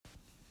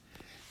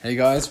Hey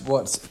guys,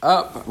 what's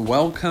up?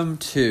 Welcome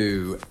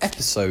to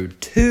episode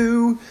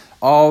 2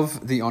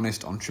 of The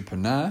Honest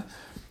Entrepreneur.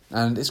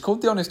 And it's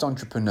called The Honest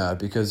Entrepreneur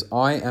because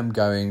I am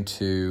going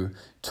to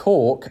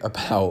talk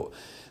about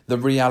the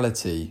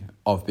reality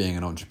of being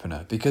an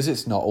entrepreneur, because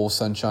it's not all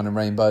sunshine and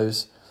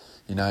rainbows.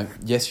 You know,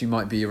 yes, you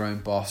might be your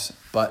own boss,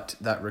 but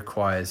that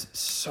requires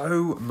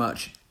so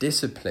much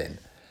discipline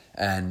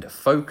and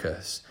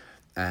focus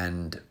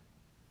and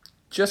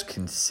just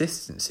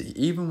consistency,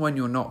 even when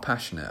you're not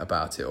passionate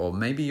about it, or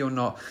maybe you're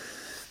not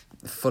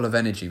full of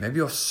energy. Maybe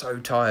you're so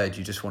tired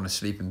you just want to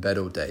sleep in bed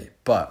all day.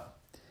 But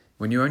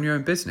when you own your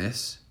own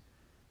business,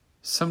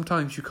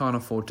 sometimes you can't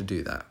afford to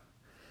do that.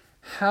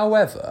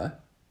 However,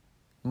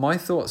 my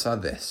thoughts are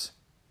this.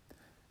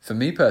 For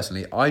me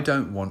personally, I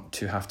don't want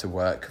to have to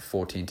work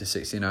 14 to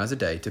 16 hours a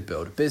day to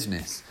build a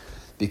business,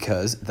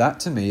 because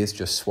that to me is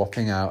just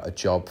swapping out a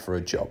job for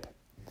a job.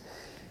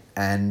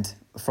 And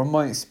from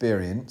my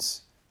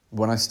experience,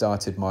 when I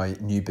started my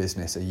new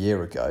business a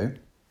year ago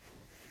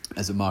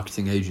as a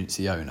marketing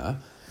agency owner,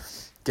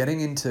 getting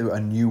into a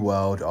new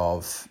world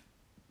of,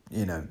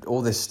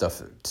 all this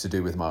stuff to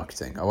do with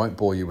marketing. I won't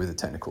bore you with the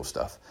technical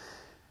stuff.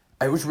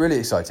 It was really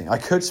exciting. I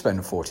could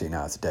spend 14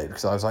 hours a day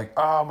because I was like,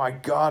 oh my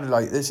God,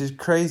 this is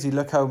crazy.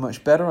 Look how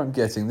much better I'm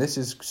getting. This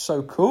is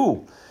so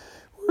cool.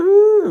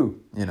 Woo,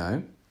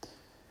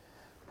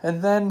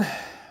 And then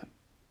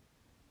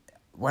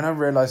when I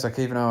realized,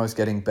 even though I was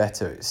getting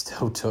better, it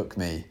still took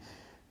me,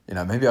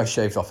 maybe I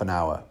shaved off an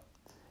hour.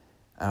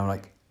 And I'm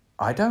like,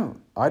 I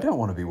don't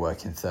want to be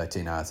working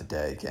 13 hours a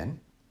day again.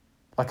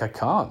 I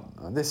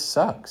can't. This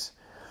sucks.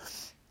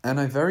 And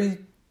I very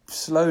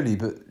slowly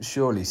but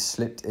surely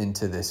slipped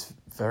into this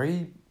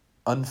very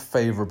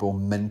unfavorable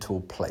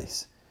mental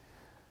place.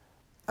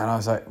 And I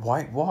was like,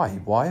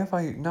 why have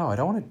I, no, I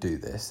don't want to do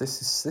this.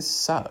 This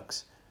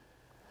sucks.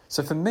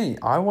 So for me,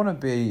 I want to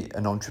be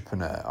an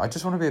entrepreneur. I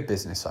just want to be a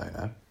business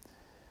owner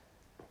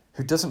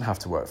who doesn't have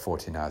to work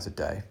 14 hours a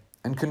day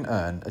and can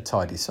earn a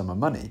tidy sum of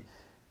money.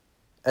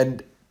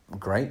 And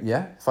great,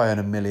 yeah, if I earn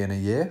 $1 million a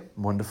year,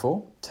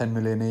 wonderful. 10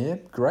 million a year,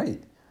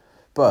 great.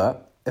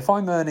 But if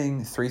I'm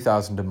earning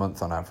 3,000 a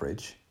month on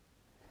average,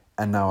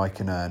 and now I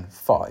can earn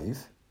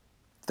 5,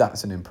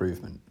 that's an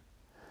improvement.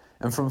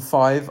 And from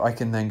 5, I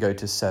can then go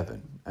to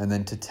 7, and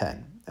then to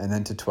 10, and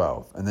then to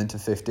 12, and then to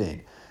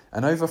 15.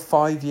 And over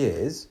 5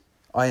 years,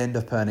 I end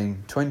up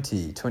earning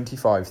 20,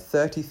 25,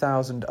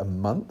 30,000 a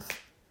month.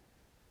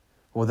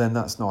 Well, then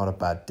that's not a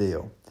bad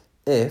deal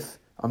if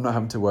I'm not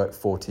having to work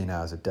 14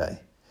 hours a day.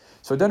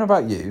 So I don't know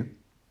about you,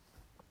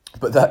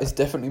 but that is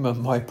definitely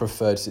my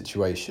preferred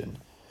situation.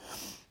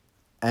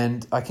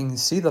 And I can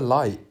see the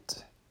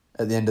light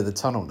at the end of the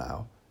tunnel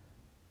now.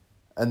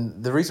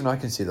 And the reason I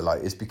can see the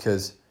light is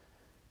because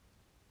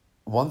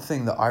one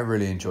thing that I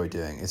really enjoy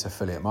doing is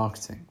affiliate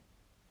marketing.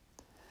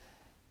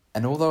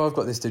 And although I've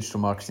got this digital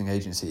marketing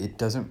agency, it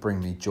doesn't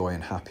bring me joy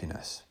and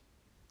happiness.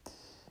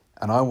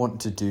 And I want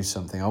to do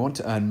something. I want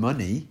to earn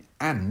money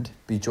and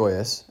be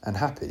joyous and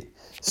happy.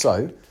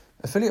 So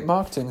affiliate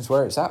marketing is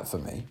where it's at for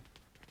me,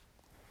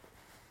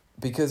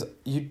 because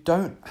you're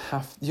kind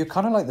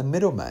of like the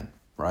middleman,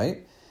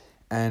 right?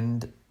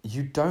 And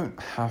you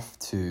don't have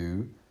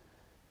to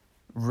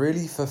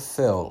really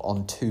fulfill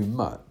on too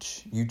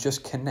much. You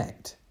just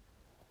connect.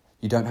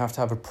 You don't have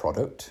to have a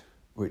product,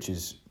 which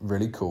is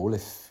really cool.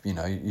 If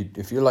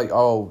you're like,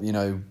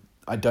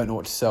 I don't know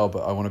what to sell,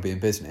 but I want to be in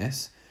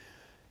business.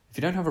 If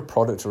you don't have a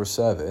product or a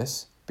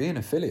service, be an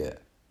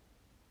affiliate.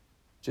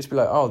 Just be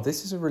like,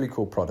 this is a really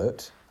cool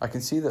product. I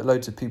can see that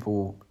loads of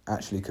people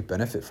actually could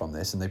benefit from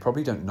this, and they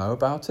probably don't know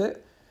about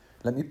it.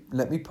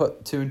 Let me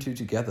put 2 and 2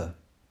 together.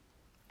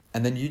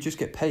 And then you just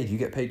get paid. You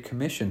get paid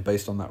commission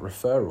based on that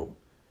referral.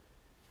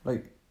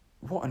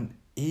 What an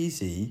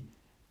easy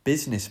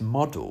business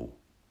model.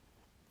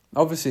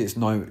 Obviously, it's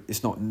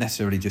not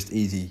necessarily just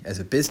easy as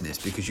a business,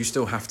 because you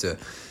still have to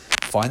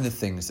find the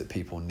things that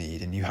people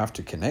need and you have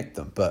to connect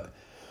them. But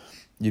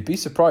you'd be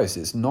surprised,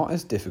 it's not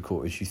as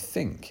difficult as you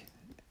think.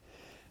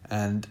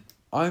 And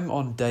I'm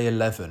on day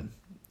 11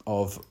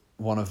 of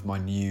one of my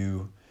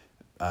new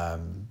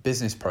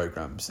business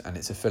programs, and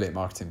it's affiliate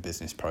marketing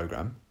business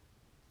program.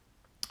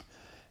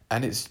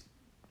 And it's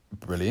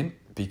brilliant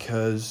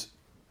because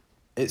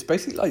it's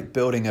basically like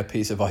building a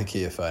piece of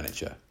IKEA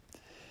furniture.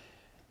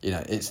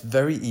 It's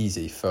very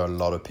easy for a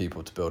lot of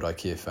people to build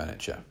IKEA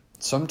furniture.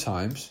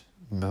 Sometimes,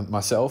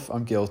 myself,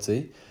 I'm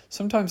guilty.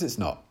 Sometimes it's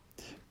not.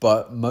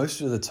 But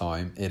most of the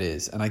time it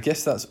is. And I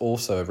guess that's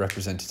also a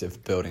representative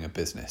of building a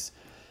business.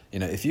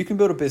 If you can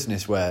build a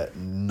business where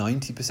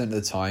 90% of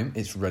the time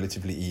it's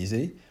relatively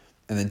easy,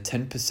 and then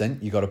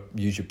 10% you got to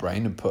use your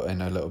brain and put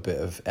in a little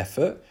bit of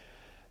effort,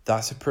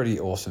 that's a pretty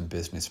awesome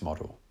business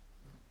model.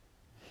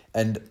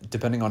 And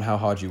depending on how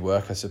hard you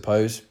work, I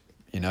suppose,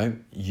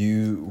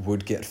 you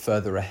would get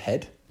further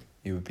ahead.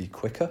 You would be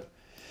quicker.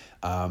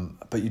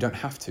 But you don't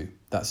have to.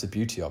 That's the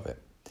beauty of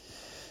it.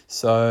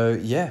 So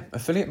yeah,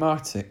 affiliate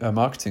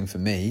marketing for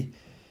me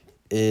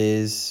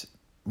is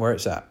where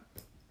it's at.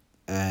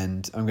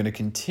 And I'm going to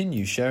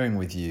continue sharing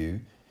with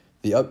you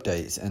the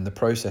updates and the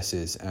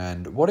processes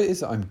and what it is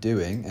that I'm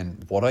doing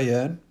and what I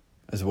earn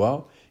as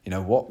well. You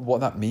know,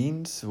 what that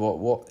means,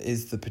 what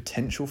is the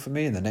potential for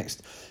me in the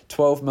next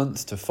 12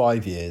 months to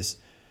 5 years.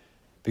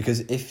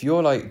 Because if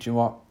you're like, do you know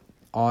what,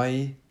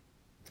 I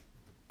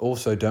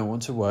also don't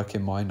want to work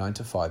in my 9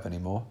 to 5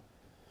 anymore.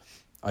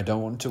 I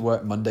don't want to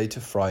work Monday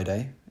to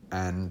Friday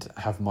and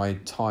have my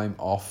time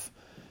off,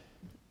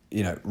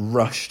 you know,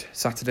 rushed.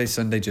 Saturday,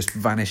 Sunday just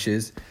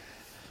vanishes.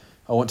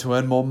 I want to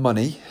earn more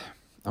money.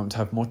 I want to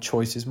have more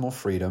choices, more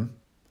freedom.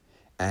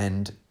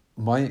 And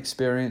my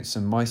experience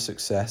and my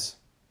success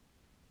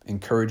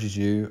encourages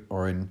you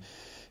or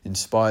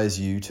inspires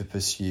you to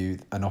pursue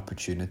an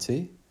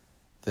opportunity,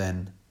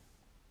 then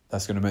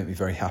that's going to make me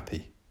very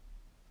happy.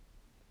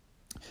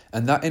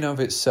 And that in of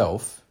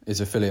itself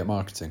is affiliate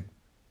marketing.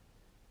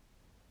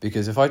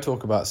 Because if I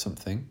talk about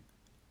something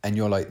and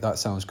you're like, that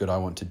sounds good, I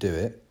want to do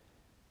it,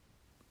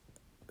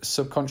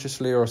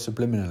 subconsciously or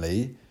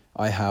subliminally,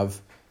 I have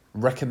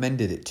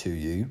recommended it to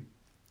you,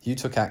 you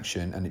took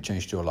action and it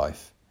changed your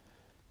life.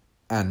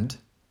 And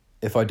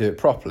if I do it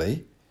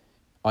properly,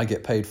 I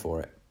get paid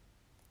for it.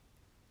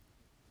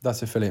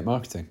 That's affiliate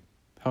marketing.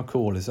 How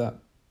cool is that?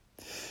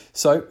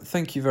 So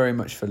thank you very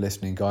much for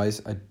listening,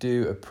 guys. I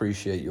do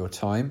appreciate your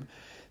time.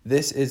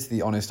 This is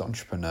The Honest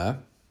Entrepreneur.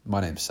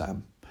 My name's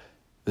Sam.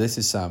 This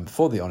is Sam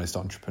for The Honest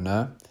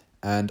Entrepreneur.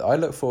 And I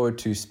look forward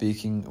to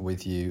speaking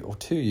with you or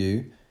to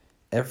you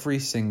every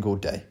single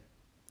day.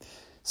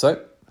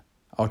 So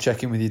I'll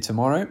check in with you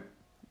tomorrow.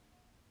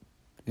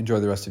 Enjoy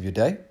the rest of your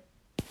day.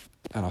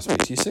 And I'll speak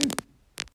to you soon.